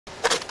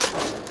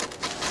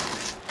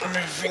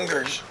My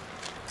fingers.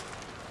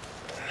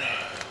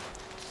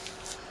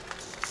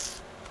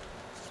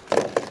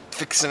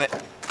 Fixing it.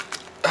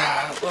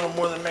 A little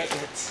more than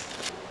maintenance.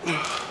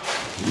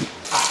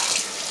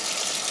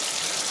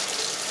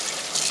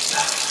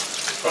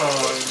 Oh,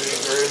 my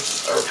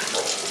fingers are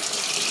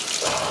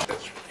full.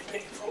 That's pretty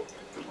painful.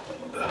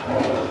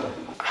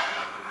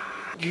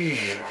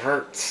 It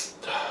hurts.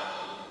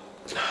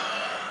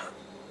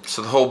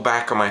 So the whole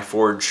back of my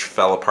forge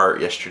fell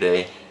apart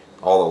yesterday.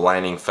 All the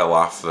lining fell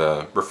off,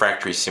 the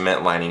refractory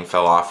cement lining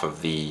fell off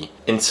of the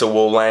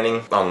insul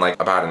lining on like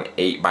about an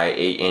 8 by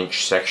 8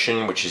 inch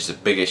section, which is the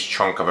biggest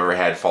chunk I've ever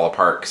had fall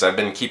apart because I've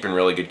been keeping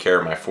really good care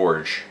of my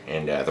forge,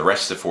 and the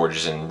rest of the forge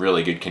is in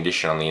really good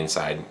condition on the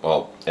inside.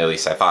 Well, at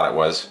least I thought it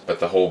was, but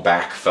the whole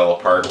back fell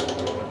apart.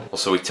 Well,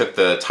 so we took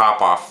the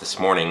top off this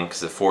morning because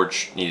the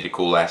forge needed to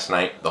cool last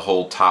night. The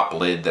whole top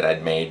lid that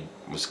I'd made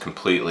was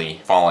completely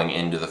falling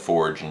into the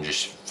forge and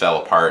just fell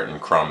apart in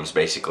crumbs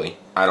basically.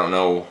 I don't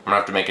know, I'm gonna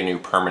have to make a new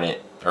permanent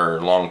or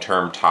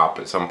long-term top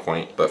at some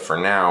point, but for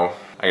now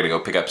I gotta go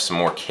pick up some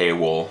more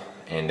K-wool,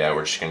 and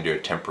we're just gonna do a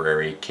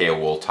temporary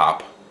K-wool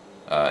top,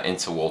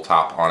 insul-wool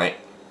top on it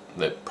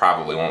that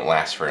probably won't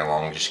last very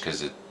long just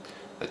because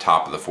the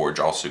top of the forge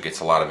also gets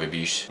a lot of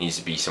abuse. Needs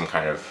to be some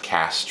kind of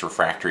cast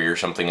refractory or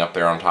something up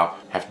there on top.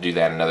 Have to do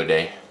that another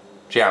day.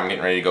 So yeah, I'm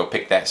getting ready to go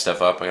pick that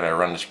stuff up. I gotta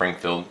run to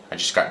Springfield. I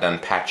just got done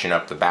patching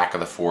up the back of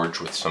the forge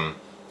with some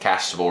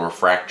castable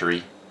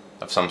refractory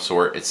of some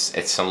sort.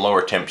 It's some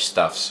lower temp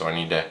stuff, so I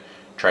need to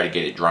try to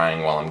get it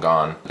drying while I'm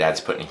gone.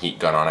 Dad's putting a heat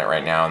gun on it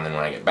right now, and then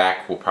when I get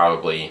back, we'll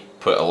probably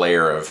put a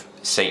layer of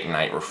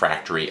Satanite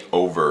refractory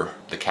over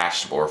the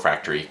castable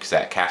refractory, because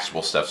that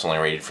castable stuff's only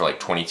rated for like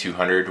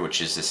 2200,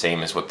 which is the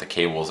same as what the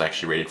K-wool is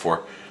actually rated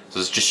for. So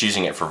it's just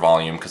using it for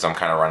volume because I'm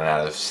kind of running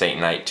out of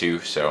Satanite too.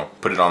 So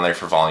put it on there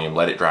for volume,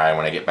 let it dry.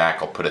 When I get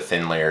back, I'll put a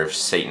thin layer of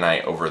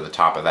Satanite over the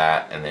top of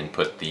that, and then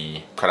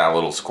cut out a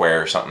little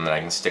square or something that I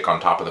can stick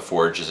on top of the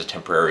forge as a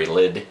temporary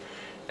lid. And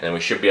then we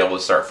should be able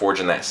to start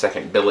forging that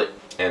second billet.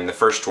 And the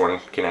first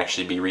one can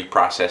actually be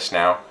reprocessed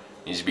now.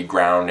 It needs to be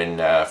ground and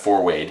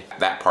 4-weighed.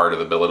 That part of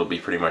the billet will be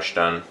pretty much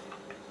done.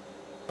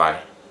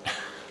 Bye.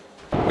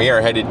 We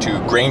are headed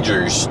to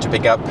Granger's to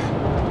pick up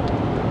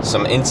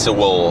some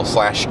insul-wool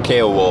slash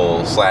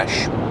K-wool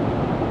slash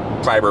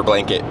fiber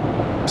blanket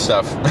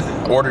stuff.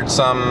 Ordered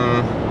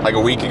some like a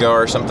week ago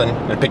or something.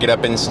 Gonna pick it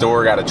up in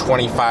store. Got a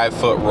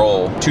 25-foot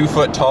roll, 2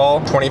 foot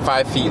tall,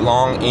 25 feet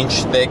long,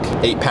 inch thick,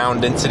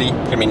 8-pound density.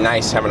 It's gonna be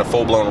nice having a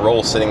full-blown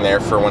roll sitting there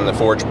for when the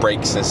forge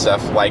breaks and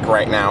stuff, like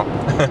right now.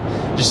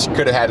 Just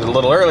could have had it a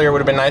little earlier,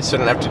 would have been nice, so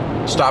I didn't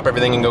have to stop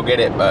everything and go get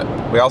it.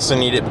 But we also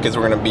need it because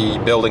we're gonna be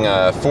building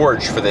a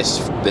forge for this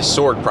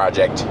sword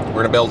project.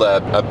 We're gonna build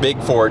a big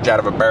forge out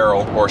of a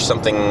barrel or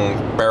something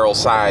barrel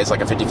size,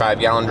 like a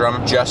 55-gallon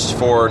drum, just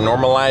for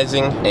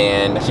normalizing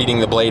and heating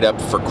the blade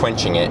up for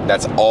quenching it.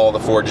 That's all the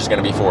forge is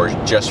going to be for,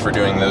 just for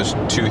doing those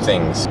two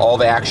things. All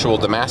the actual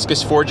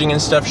Damascus forging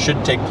and stuff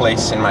should take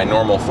place in my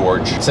normal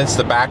forge. Since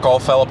the back all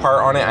fell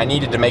apart on it, I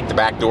needed to make the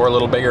back door a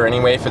little bigger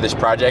anyway for this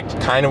project.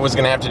 Kind of was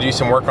going to have to do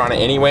some work on it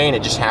anyway, and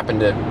it just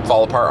happened to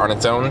fall apart on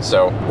its own.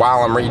 So while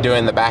I'm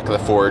redoing the back of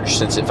the forge,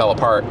 since it fell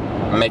apart,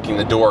 I'm making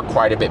the door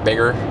quite a bit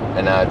bigger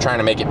and trying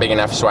to make it big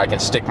enough so I can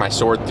stick my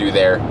sword through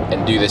there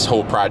and do this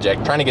whole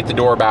project. Trying to get the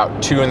door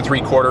about 2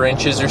 3/4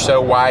 inches or so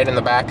wide in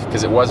the back,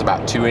 because it was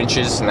about 2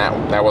 inches, and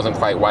that wasn't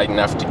quite wide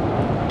enough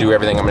to do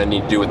everything I'm going to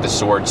need to do with the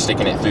sword,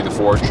 sticking it through the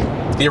forge.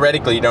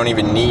 Theoretically, you don't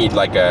even need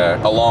like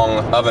a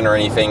long oven or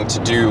anything to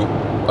do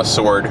a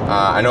sword.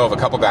 I know of a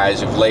couple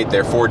guys who've laid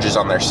their forges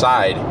on their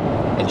side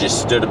and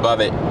just stood above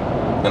it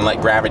and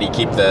let gravity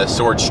keep the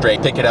sword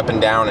straight, pick it up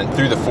and down and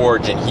through the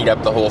forge and heat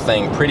up the whole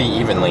thing pretty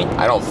evenly.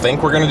 I don't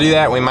think we're gonna do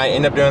that. We might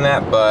end up doing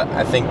that, but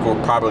I think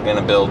we're probably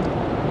gonna build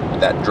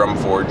that drum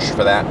forge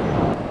for that.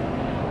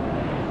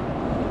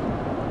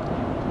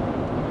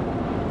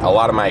 A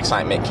lot of my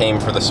excitement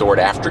came for the sword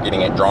after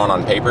getting it drawn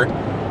on paper.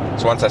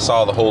 So once I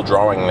saw the whole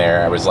drawing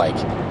there, I was like,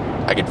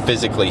 I could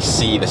physically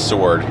see the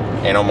sword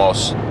and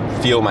almost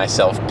feel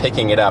myself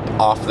picking it up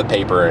off the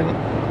paper and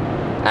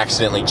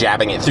accidentally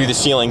jabbing it through the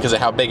ceiling because of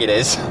how big it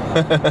is.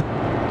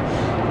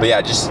 But yeah,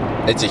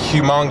 it's a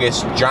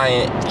humongous,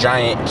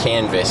 giant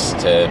canvas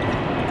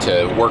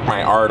to work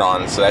my art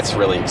on, so that's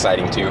really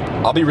exciting too.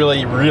 I'll be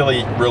really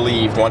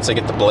relieved once I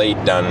get the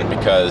blade done,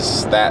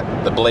 because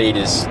the blade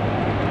is,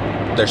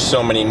 there's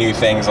so many new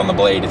things on the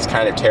blade. It's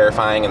kind of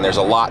terrifying, and there's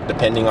a lot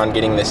depending on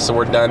getting this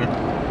sword done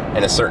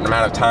in a certain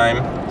amount of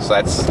time, so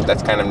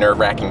that's kind of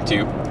nerve-wracking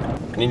too.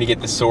 I need to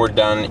get the sword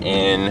done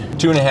in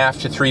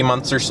 2.5 to 3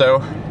 months or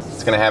so.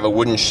 It's gonna have a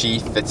wooden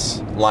sheath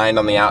that's lined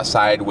on the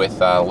outside with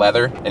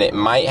leather, and it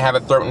might have a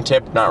throat and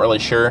tip, not really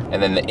sure.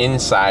 And then the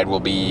inside will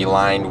be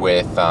lined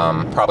with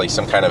probably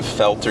some kind of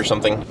felt or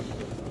something.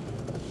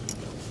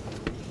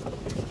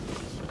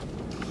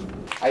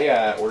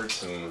 I ordered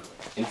some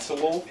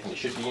insul-wool, and it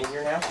should be in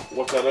here now.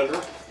 What's that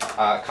under?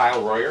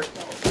 Kyle Royer.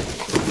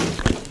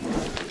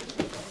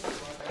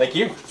 Thank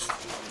you.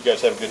 You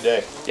guys have a good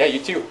day. Yeah, you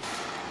too.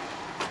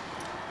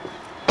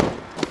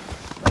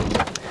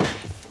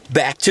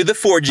 Back to the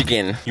forge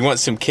again. You want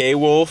some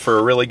K-wool for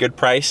a really good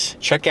price?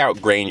 Check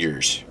out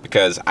Granger's,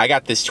 because I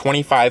got this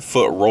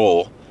 25-foot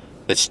roll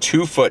that's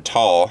 2 foot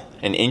tall,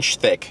 an inch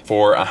thick,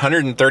 for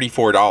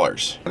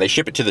 $134. They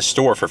ship it to the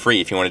store for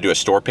free if you want to do a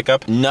store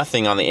pickup.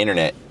 Nothing on the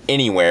internet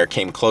anywhere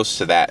came close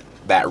to that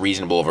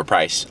reasonable of a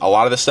price. A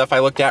lot of the stuff I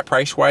looked at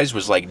price-wise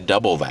was like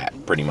double that,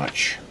 pretty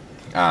much.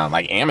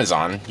 Like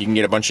Amazon, you can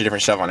get a bunch of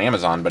different stuff on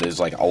Amazon, but it's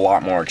like a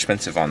lot more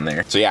expensive on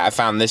there. So yeah, I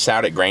found this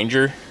out at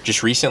Granger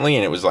just recently,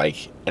 and it was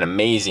like an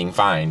amazing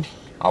find.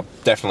 I'll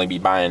definitely be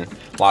buying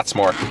lots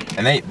more.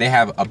 And they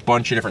have a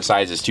bunch of different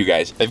sizes too,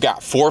 guys. They've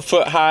got 4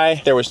 foot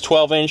high, there was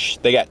 12 inch,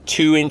 they got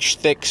 2 inch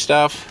thick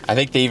stuff. I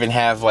think they even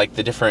have like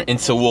the different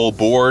Insulwool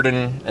board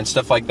and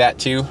stuff like that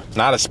too.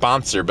 Not a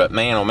sponsor, but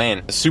man, oh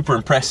man. Super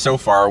impressed so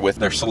far with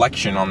their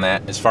selection on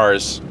that as far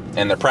as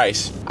and their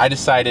price. I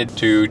decided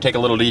to take a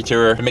little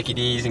detour to Mickey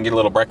D's and get a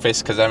little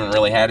breakfast because I haven't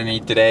really had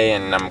any today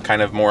and I'm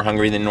kind of more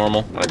hungry than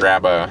normal. I'm gonna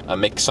grab a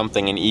Mick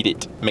something and eat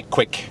it.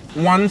 McQuick.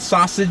 1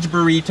 sausage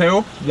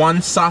burrito,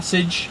 1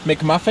 sausage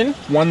McMuffin,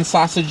 1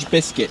 sausage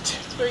biscuit.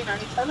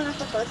 $3.97 is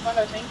the first one,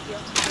 thank you.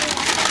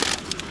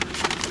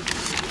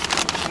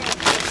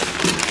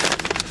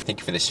 Thank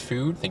you for this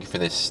food. Thank you for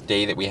this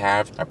day that we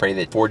have. I pray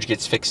that Forge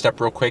gets fixed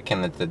up real quick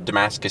and that the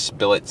Damascus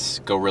billets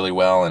go really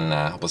well and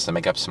help us to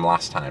make up some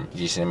lost time. In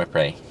Jesus' name I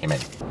pray. Amen.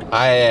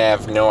 I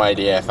have no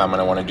idea if I'm going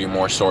to want to do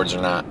more swords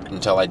or not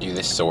until I do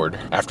this sword.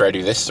 After I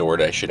do this sword,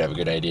 I should have a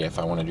good idea if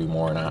I want to do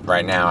more or not.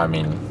 Right now, I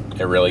mean,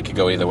 it really could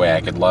go either way.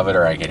 I could love it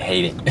or I could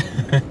hate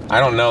it. I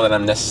don't know that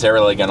I'm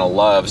necessarily going to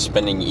love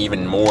spending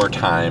even more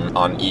time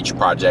on each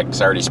project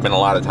because I already spent a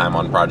lot of time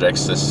on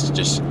projects. This is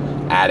just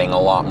adding a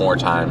lot more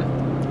time,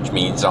 which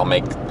means I'll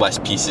make less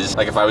pieces.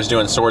 Like if I was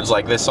doing swords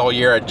like this all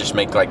year,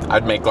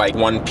 I'd make like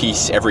 1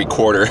 piece every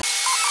quarter.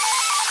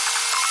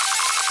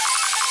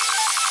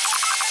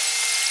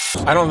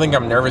 I don't think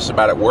I'm nervous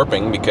about it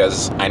warping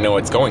because I know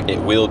it's going. It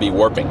will be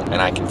warping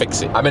and I can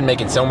fix it. I've been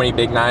making so many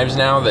big knives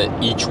now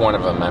that each one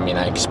of them, I mean,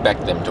 I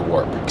expect them to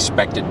warp.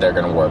 Expected they're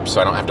gonna warp.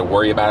 So I don't have to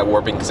worry about it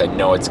warping because I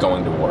know it's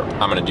going to warp.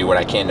 I'm gonna do what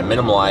I can to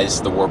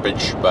minimize the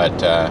warpage, but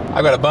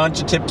I've got a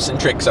bunch of tips and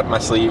tricks up my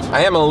sleeve.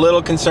 I am a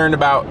little concerned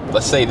about,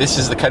 let's say this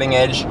is the cutting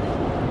edge,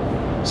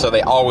 so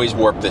they always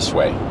warp this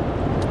way.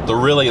 The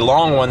really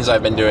long ones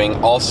I've been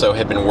doing also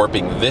have been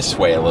warping this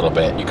way a little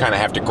bit. You kind of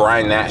have to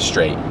grind that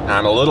straight.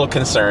 I'm a little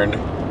concerned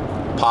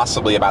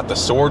possibly about the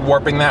sword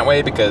warping that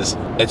way because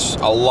it's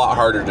a lot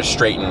harder to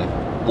straighten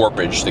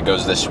warpage that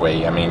goes this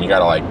way. I mean, you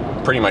gotta like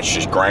pretty much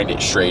just grind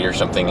it straight or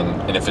something,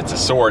 and if it's a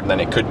sword, then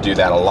it could do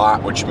that a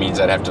lot, which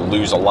means I'd have to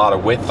lose a lot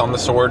of width on the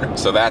sword.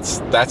 So that's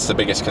the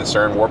biggest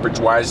concern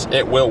warpage wise.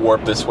 It will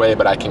warp this way,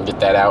 but I can get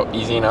that out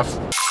easy enough.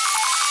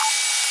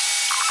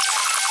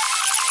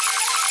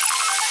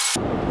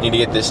 Need to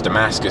get this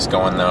Damascus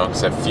going though,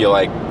 because I feel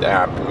like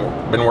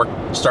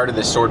started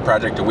this sword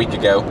project a week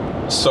ago.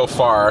 So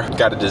far,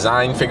 got a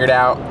design figured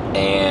out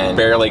and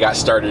barely got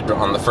started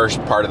on the first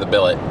part of the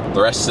billet.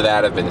 The rest of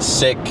that I've been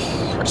sick,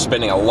 or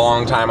spending a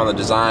long time on the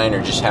design,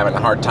 or just having a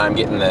hard time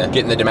getting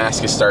the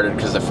Damascus started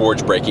because of the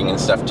forge breaking and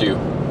stuff too.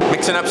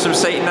 Mixing up some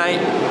Satanite,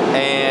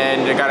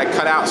 and I gotta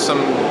cut out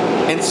some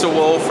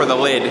Insulwool for the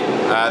lid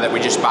that we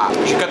just bought.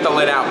 I should cut the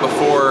lid out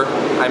before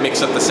I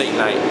mix up the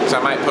Satanite, so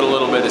I might put a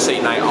little bit of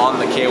Satanite on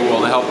the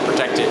K-wool to help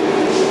protect it.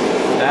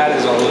 That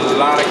is a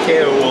lot of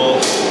K-wool.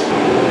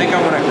 I think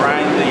I'm gonna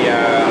grind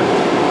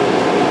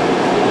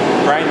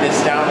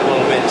this down a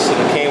little bit so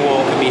the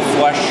K-wool can be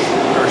flush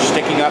or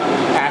sticking up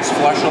past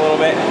flush a little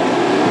bit.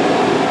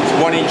 It's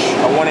a 1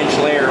 inch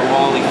layer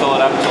will only fill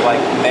it up to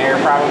like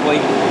there probably,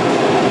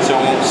 so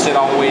it won't sit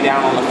all the way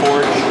down on the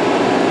forge.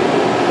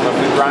 But if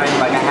we grind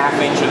like a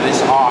 1/2 inch of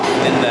this off,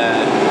 then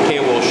the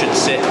K-wool should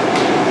sit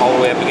all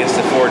the way up against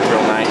the forge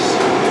real nice.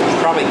 Should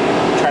probably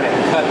try to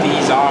cut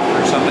these off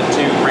or something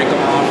too, break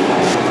them off.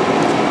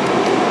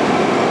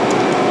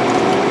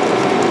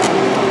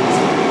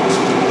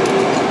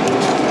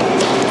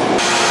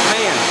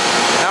 Man,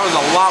 that was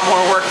a lot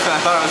more work than I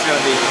thought it was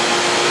gonna be.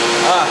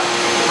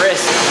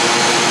 Wrist.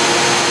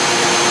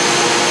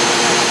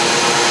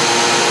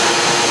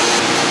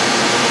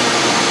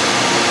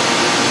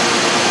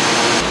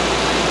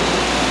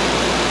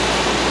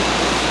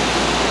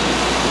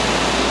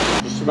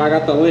 I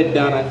got the lid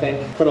done, I think.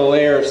 Put a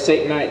layer of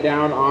Satanite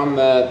down on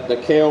the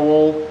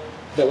K-wool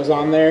that was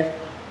on there.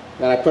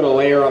 Then I put a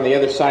layer on the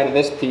other side of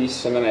this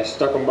piece, and then I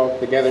stuck them both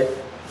together.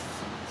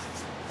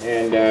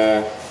 And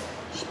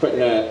just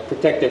putting a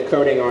protective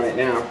coating on it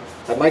now.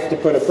 I'd like to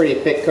put a pretty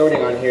thick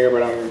coating on here,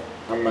 but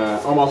I'm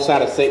almost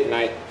out of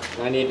Satanite.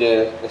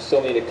 I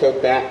still need to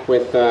coat that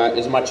with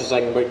as much as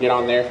I can get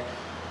on there.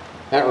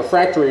 That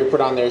refractory we put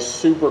on there is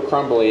super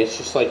crumbly. It's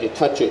just like you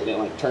touch it and it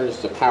like turns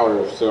to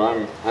powder. So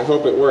I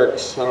hope it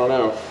works. I don't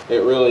know.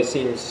 It really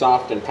seems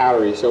soft and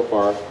powdery so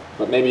far,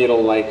 but maybe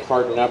it'll like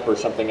harden up or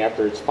something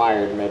after it's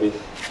fired. Maybe.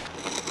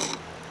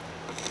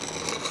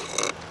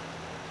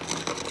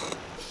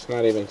 It's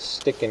not even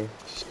sticking.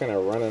 It's just kind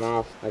of running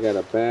off. I got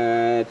a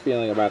bad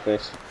feeling about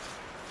this.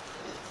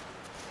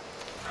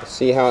 Let's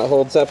see how it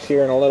holds up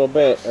here in a little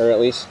bit, or at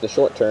least the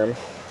short term.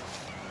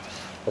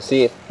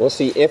 We'll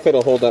see if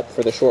it'll hold up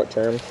for the short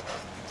term.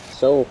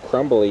 So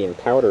crumbly and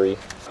powdery.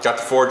 Got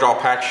the forge all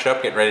patched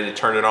up, getting ready to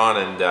turn it on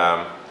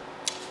and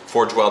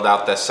forge weld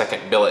out the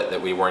second billet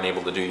that we weren't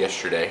able to do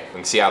yesterday. We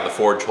can see how the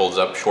forge holds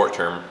up short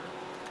term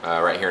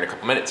right here in a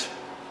couple minutes.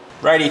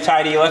 Righty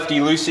tighty, lefty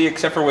loosey,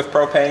 except for with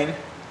propane.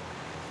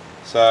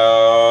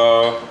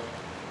 So,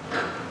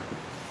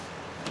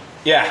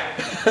 yeah.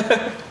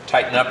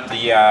 Tighten up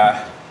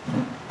the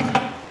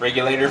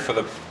regulator for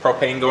the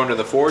propane going to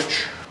the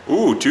forge.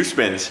 Ooh, 2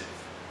 spins.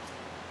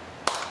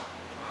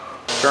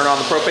 Turn on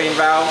the propane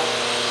valve.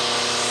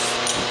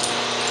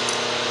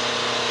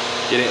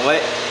 Get it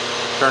lit.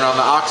 Turn on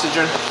the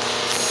oxygen.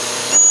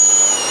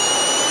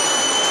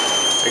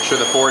 Make sure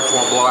the forge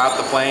won't blow out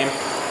the flame.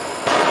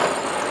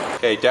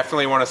 Okay,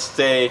 definitely want to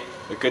stay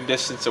a good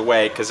distance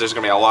away because there's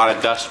going to be a lot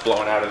of dust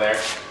blowing out of there.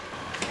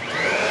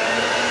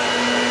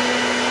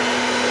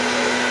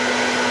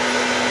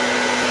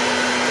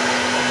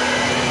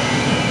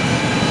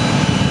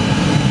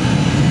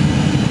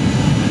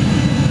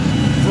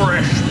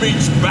 Fresh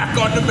meat's back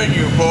on the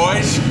menu,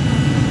 boys.